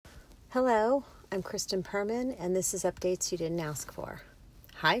Hello, I'm Kristen Perman, and this is Updates You Didn't Ask For.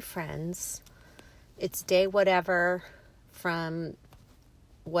 Hi, friends. It's day whatever from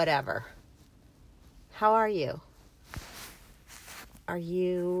whatever. How are you?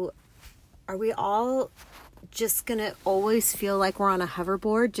 Are we all just gonna always feel like we're on a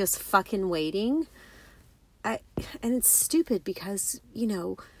hoverboard, just fucking waiting? And it's stupid because,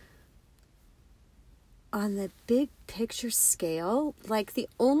 on the big picture scale, like the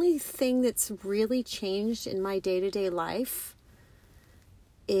only thing that's really changed in my day-to-day life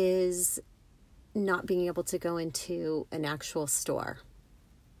is not being able to go into an actual store.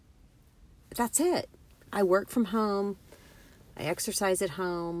 That's it. I work from home. I exercise at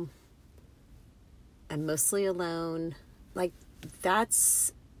home. I'm mostly alone. Like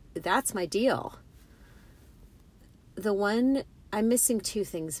that's my deal. I'm missing two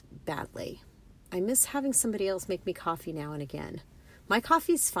things badly. I miss having somebody else make me coffee now and again. My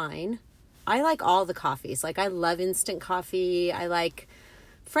coffee's fine. I like all the coffees. Like, I love instant coffee. I like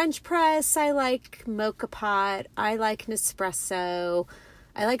French press. I like mocha pot. I like Nespresso.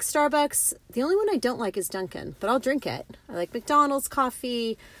 I like Starbucks. The only one I don't like is Dunkin', but I'll drink it. I like McDonald's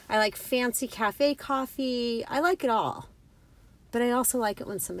coffee. I like fancy cafe coffee. I like it all. But I also like it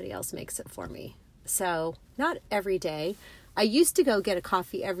when somebody else makes it for me. So, not every day. I used to go get a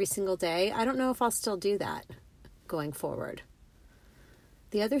coffee every single day. I don't know if I'll still do that going forward.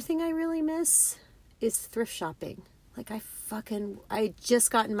 The other thing I really miss is thrift shopping. Like I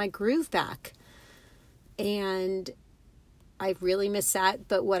just gotten my groove back. And I really miss that.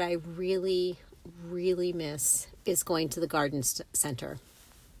 But what I really, really miss is going to the garden center.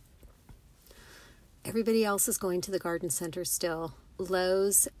 Everybody else is going to the garden center still.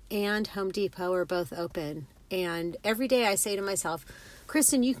 Lowe's and Home Depot are both open. And every day I say to myself,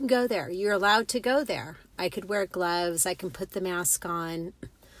 Kristen, you can go there. You're allowed to go there. I could wear gloves. I can put the mask on.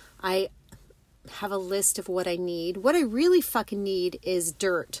 I have a list of what I need. What I really fucking need is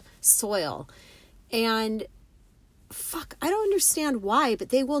dirt, soil. And I don't understand why, but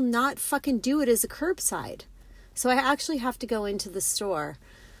they will not fucking do it as a curbside. So I actually have to go into the store.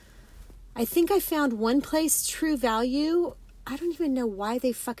 I think I found one place, True Value. I don't even know why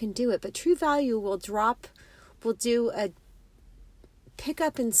they fucking do it, but True Value will do a pick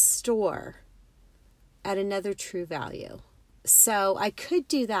up in store at another True Value. So I could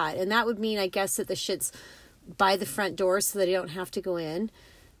do that. And that would mean, I guess, that the shit's by the front door so that I don't have to go in.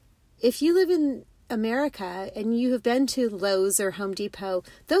 If you live in America and you have been to Lowe's or Home Depot,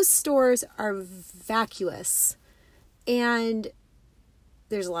 those stores are vacuous. And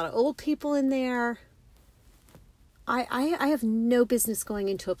there's a lot of old people in there. I have no business going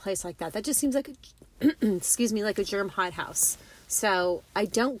into a place like that. That just seems like like a germ hothouse. So I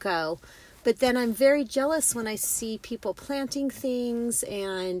don't go. But then I'm very jealous when I see people planting things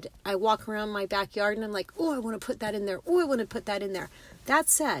and I walk around my backyard and I'm like, oh, I want to put that in there. Oh, I want to put that in there. That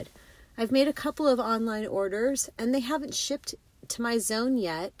said, I've made a couple of online orders and they haven't shipped to my zone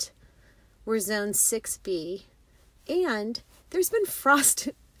yet. We're zone 6B. And there's been frost.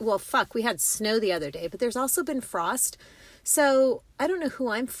 Well, we had snow the other day, but there's also been frost. So I don't know who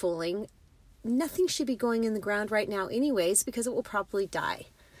I'm fooling. Nothing should be going in the ground right now anyways, because it will probably die.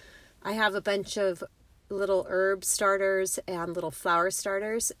 I have a bunch of little herb starters and little flower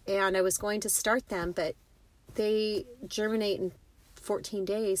starters, and I was going to start them, but they germinate in 14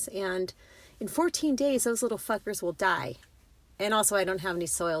 days, and in 14 days, those little fuckers will die. And also, I don't have any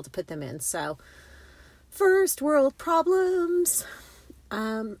soil to put them in, so first world problems.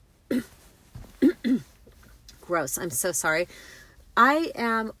 Gross. I'm so sorry. I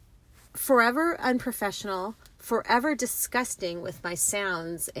am forever unprofessional, forever disgusting with my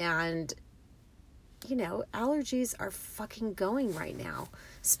sounds, and allergies are fucking going right now.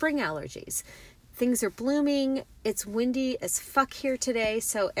 Spring allergies. Things are blooming. It's windy as fuck here today,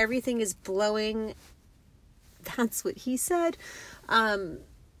 so everything is blowing. That's what he said.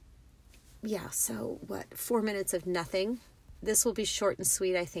 So 4 minutes of nothing. This will be short and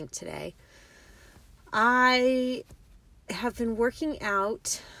sweet, I think, today. I have been working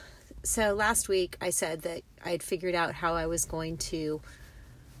out. So last week I said that I had figured out how I was going to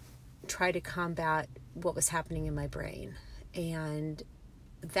try to combat what was happening in my brain. And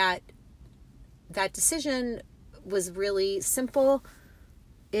that decision was really simple.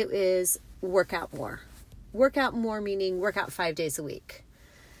 It is work out more. Work out more meaning work out 5 days a week.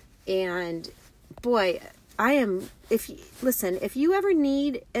 And boy, if you ever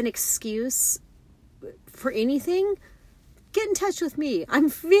need an excuse for anything, get in touch with me. I'm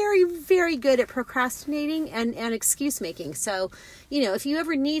very, very good at procrastinating and excuse making. So, if you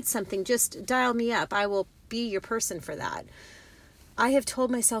ever need something, just dial me up. I will be your person for that. I have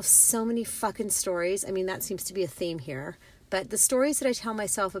told myself so many fucking stories. I mean, that seems to be a theme here. But the stories that I tell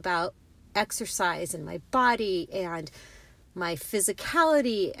myself about exercise and my body and my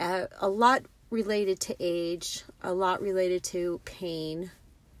physicality, a lot related to age, a lot related to pain.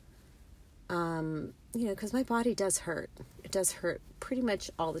 Because my body does hurt. It does hurt pretty much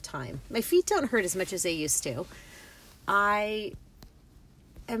all the time. My feet don't hurt as much as they used to. I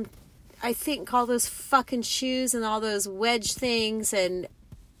think all those fucking shoes and all those wedge things and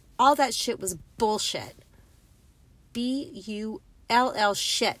all that shit was bullshit. B-U-L-L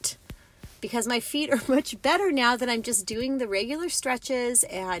shit. Because my feet are much better now that I'm just doing the regular stretches.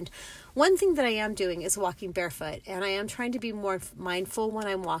 And one thing that I am doing is walking barefoot. And I am trying to be more mindful when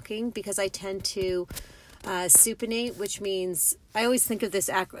I'm walking because I tend to supinate, which means I always think of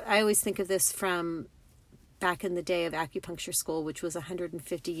this from back in the day of acupuncture school, which was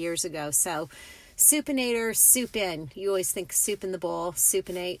 150 years ago. So supinator, soup in. You always think soup in the bowl,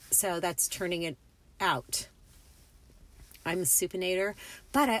 supinate. So that's turning it out. I'm a supinator.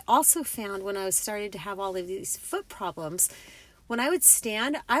 But I also found when I was starting to have all of these foot problems, when I would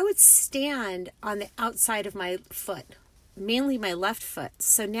stand on the outside of my foot, mainly my left foot.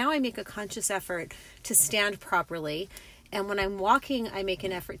 So now I make a conscious effort to stand properly. And when I'm walking, I make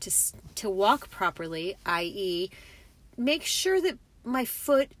an effort to walk properly, i.e. try to make sure that my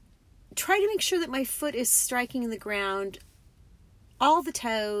foot is striking the ground, all the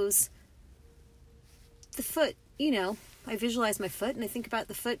toes, the foot, I visualize my foot and I think about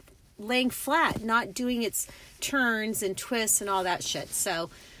the foot laying flat, not doing its turns and twists and all that shit. So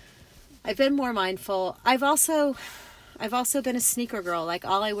I've been more mindful. I've also been a sneaker girl. Like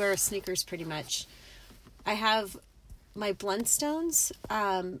all I wear is sneakers pretty much. I have my Blundstones.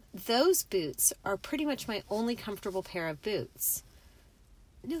 Those boots are pretty much my only comfortable pair of boots.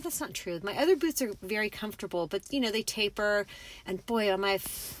 No, that's not true. My other boots are very comfortable, but they taper, and boy, I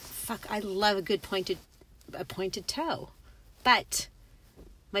love a good pointed toe, but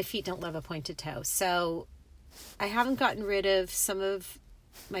my feet don't love a pointed toe. So I haven't gotten rid of some of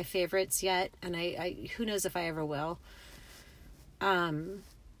my favorites yet, and I who knows if I ever will.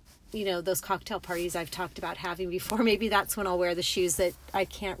 Those cocktail parties I've talked about having before, maybe that's when I'll wear the shoes that I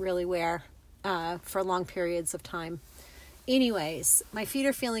can't really wear for long periods of time. Anyways, my feet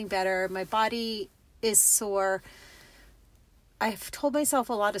are feeling better. My body is sore. I've told myself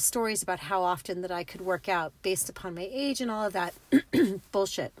a lot of stories about how often that I could work out based upon my age and all of that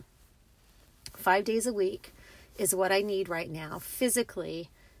bullshit. 5 days a week is what I need right now physically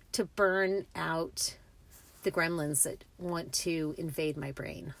to burn out the gremlins that want to invade my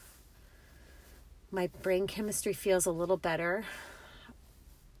brain. My brain chemistry feels a little better.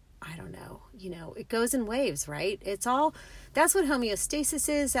 I don't know. It goes in waves, right? That's what homeostasis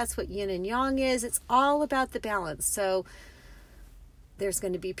is. That's what yin and yang is. It's all about the balance. So there's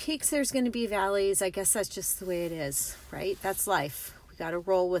going to be peaks. There's going to be valleys. I guess that's just the way it is, right? That's life. We got to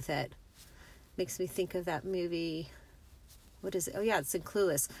roll with it. Makes me think of that movie. What is it? Oh yeah, it's in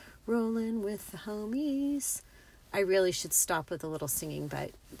Clueless. Rolling with the homies. I really should stop with a little singing, but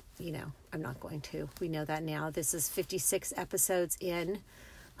I'm not going to. We know that now. This is 56 episodes in.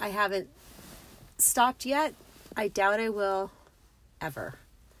 I haven't stopped yet. I doubt I will ever.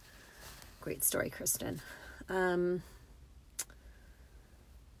 Great story, Kristen.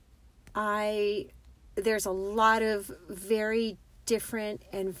 There's a lot of very different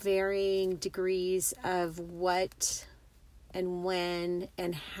and varying degrees of what and when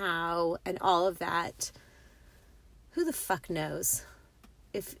and how and all of that. Who the fuck knows?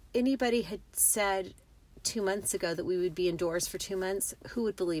 If anybody had said 2 months ago that we would be indoors for 2 months, who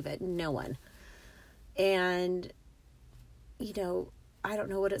would believe it? No one. And, I don't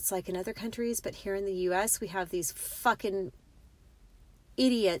know what it's like in other countries, but here in the U.S., we have these fucking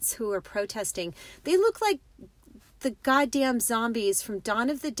idiots who are protesting. They look like the goddamn zombies from Dawn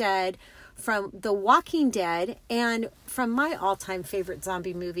of the Dead, from The Walking Dead, and from my all-time favorite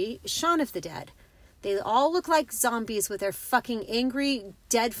zombie movie, Shaun of the Dead. They all look like zombies with their fucking angry,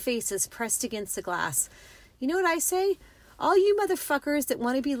 dead faces pressed against the glass. You know what I say? All you motherfuckers that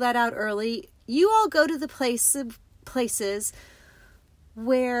want to be let out early, you all go to the places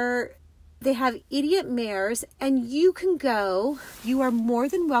where they have idiot mayors, and you can go. You are more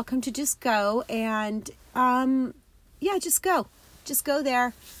than welcome to just go and, just go. Just go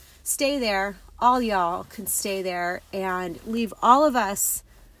there. Stay there. All y'all can stay there and leave all of us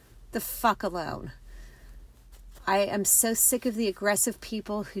the fuck alone. I am so sick of the aggressive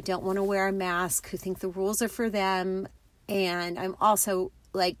people who don't want to wear a mask, who think the rules are for them. And I'm also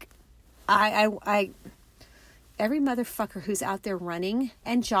like, every motherfucker who's out there running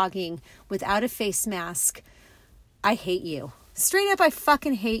and jogging without a face mask, I hate you. Straight up, I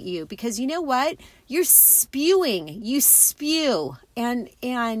fucking hate you, because you know what? You're spewing. You spew. And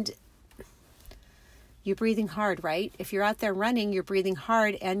you're breathing hard, right? If you're out there running, you're breathing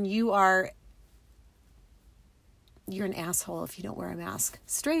hard, and you're an asshole if you don't wear a mask.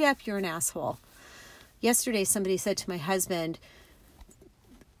 Straight up, you're an asshole. Yesterday, somebody said to my husband,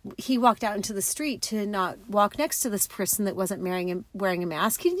 he walked out into the street to not walk next to this person that wasn't wearing a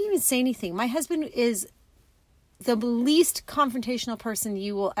mask. He didn't even say anything. My husband is the least confrontational person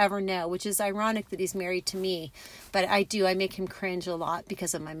you will ever know, which is ironic that he's married to me. But I make him cringe a lot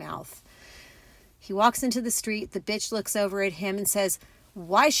because of my mouth. He walks into the street. The bitch looks over at him and says,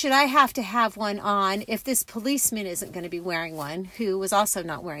 why should I have to have one on if this policeman isn't going to be wearing one, who was also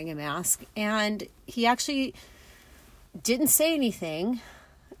not wearing a mask? And he actually didn't say anything,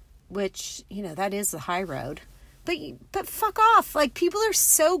 which, that is the high road. But fuck off. Like, people are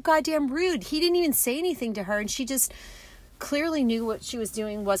so goddamn rude. He didn't even say anything to her, and she just clearly knew what she was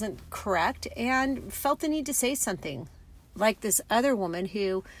doing wasn't correct and felt the need to say something. Like this other woman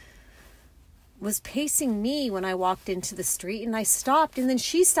who was pacing me when I walked into the street, and I stopped, and then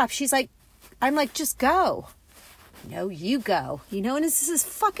she stopped. I'm like, just go. No, you go. And this is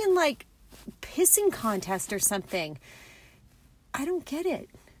fucking like pissing contest or something. I don't get it.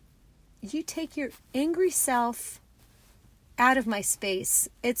 You take your angry self out of my space.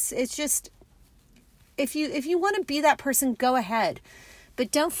 It's just, if you want to be that person, go ahead.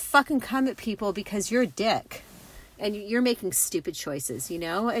 But don't fucking come at people because you're a dick and you're making stupid choices,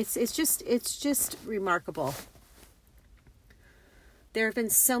 It's just remarkable. There have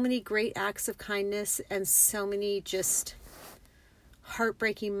been so many great acts of kindness and so many just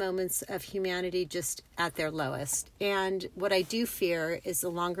heartbreaking moments of humanity just at their lowest. And what I do fear is the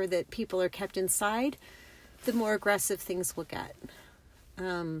longer that people are kept inside, the more aggressive things will get.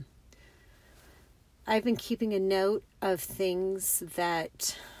 I've been keeping a note of things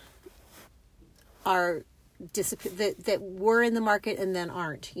that are that were in the market and then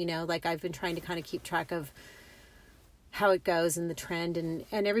aren't, like I've been trying to kind of keep track of how it goes and the trend. And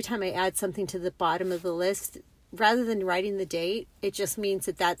every time I add something to the bottom of the list, rather than writing the date, it just means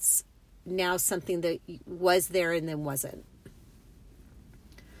that that's now something that was there and then wasn't.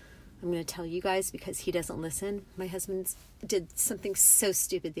 I'm going to tell you guys because he doesn't listen. My husband did something so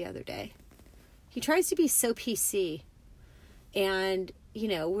stupid the other day. He tries to be so PC. And,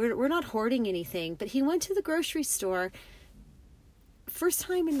 we're not hoarding anything. But he went to the grocery store. First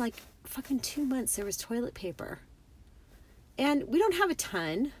time in like fucking 2 months there was toilet paper. And we don't have a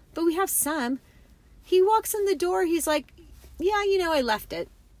ton, but we have some. He walks in the door. He's like, yeah, I left it.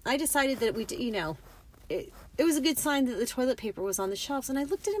 I decided that it was a good sign that the toilet paper was on the shelves. And I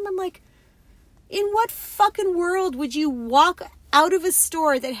looked at him. I'm like, in what fucking world would you walk out of a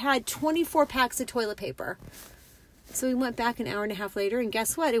store that had 24 packs of toilet paper? So we went back an hour and a half later, and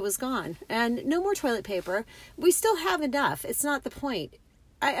guess what? It was gone. And no more toilet paper. We still have enough. It's not the point.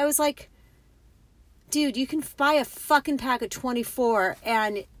 I was like, dude, you can buy a fucking pack of 24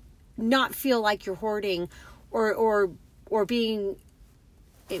 and not feel like you're hoarding or being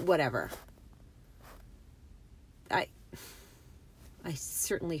whatever. I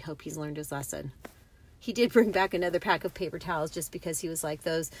certainly hope he's learned his lesson. He did bring back another pack of paper towels just because he was like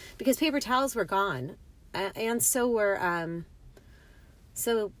those, because paper towels were gone, and so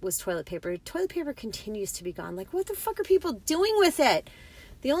was toilet paper. Toilet paper continues to be gone. Like, what the fuck are people doing with it?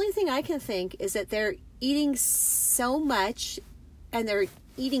 The only thing I can think is that they're eating so much and they're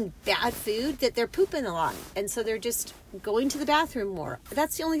eating bad food that they're pooping a lot. And so they're just going to the bathroom more.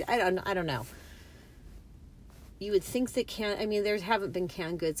 That's the only, I don't know. You would think that there haven't been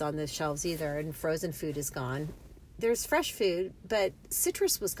canned goods on the shelves either, and frozen food is gone. There's fresh food, but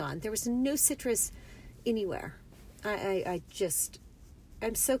citrus was gone. There was no citrus anywhere. I'm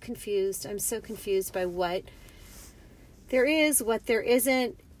so confused. I'm so confused by what there is, what there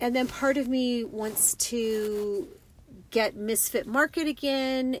isn't. And then part of me wants to get Misfit Market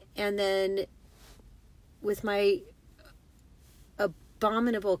again. And then with my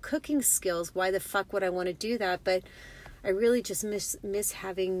abominable cooking skills, why the fuck would I want to do that? But I really just miss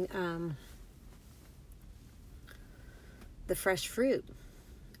having the fresh fruit.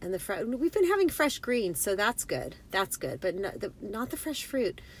 And we've been having fresh greens, so that's good. That's good, but not the fresh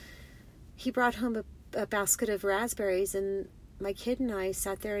fruit. He brought home a basket of raspberries, and my kid and I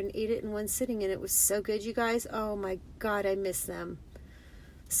sat there and ate it in one sitting, and it was so good, you guys. Oh my God, I miss them.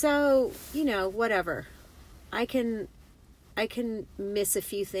 So, whatever. I can miss a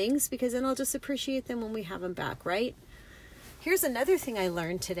few things because then I'll just appreciate them when we have them back, right? Here's another thing I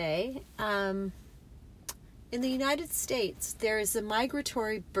learned today. In the United States, there is a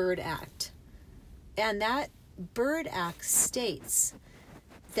Migratory Bird Act. And that Bird Act states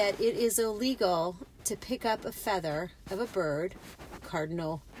that it is illegal to pick up a feather of a bird,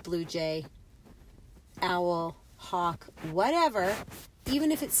 cardinal, blue jay, owl, hawk, whatever,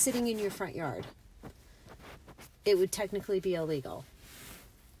 even if it's sitting in your front yard. It would technically be illegal.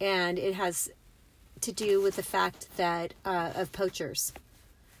 And it has to do with the fact that of poachers.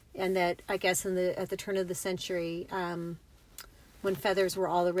 And that, I guess, at the turn of the century, when feathers were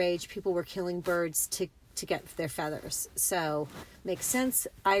all the rage, people were killing birds to get their feathers. So, makes sense.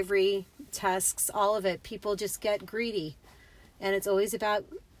 Ivory, tusks, all of it. People just get greedy. And it's always about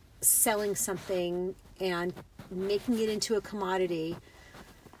selling something and making it into a commodity.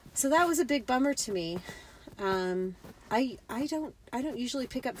 So that was a big bummer to me. I don't usually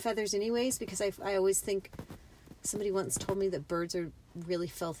pick up feathers anyways, because I always think, somebody once told me that birds are really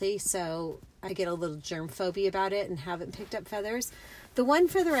filthy, so I get a little germ phobia about it and haven't picked up feathers. The one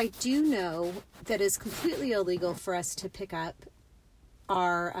feather I do know that is completely illegal for us to pick up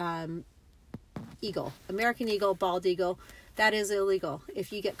are eagle, American eagle, bald eagle. That is illegal.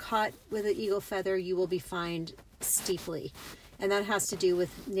 If you get caught with an eagle feather, you will be fined steeply. And that has to do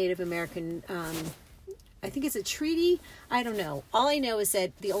with Native American, I think it's a treaty. I don't know. All I know is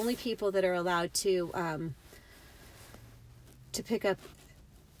that the only people that are allowed to pick up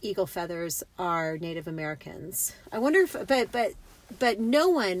eagle feathers are Native Americans. I wonder if, but no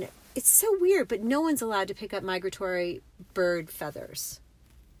one, it's so weird, but no one's allowed to pick up migratory bird feathers.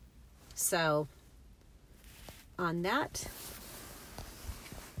 So, on that,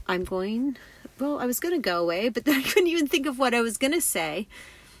 I was going to go away, but then I couldn't even think of what I was going to say.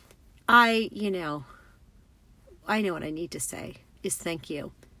 I know what I need to say is thank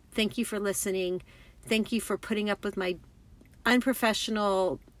you. Thank you for listening. Thank you for putting up with my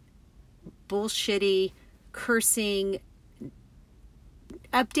unprofessional, bullshitty, cursing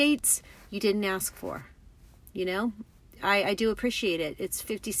updates you didn't ask for. I do appreciate it. It's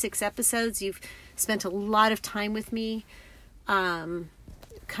 56 episodes. You've spent a lot of time with me, coming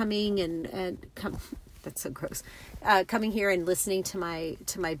that's so gross. Coming here and listening to my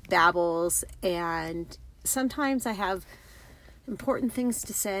babbles, and sometimes I have important things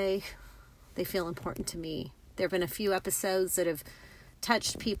to say. They feel important to me. There have been a few episodes that have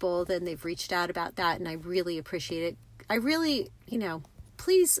touched people, then they've reached out about that, and I really appreciate it. I really,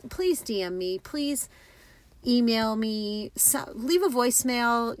 please DM me, please email me, leave a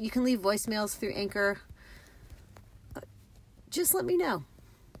voicemail. You can leave voicemails through Anchor. Just let me know.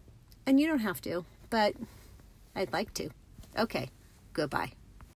 And you don't have to, but I'd like to. Okay, goodbye.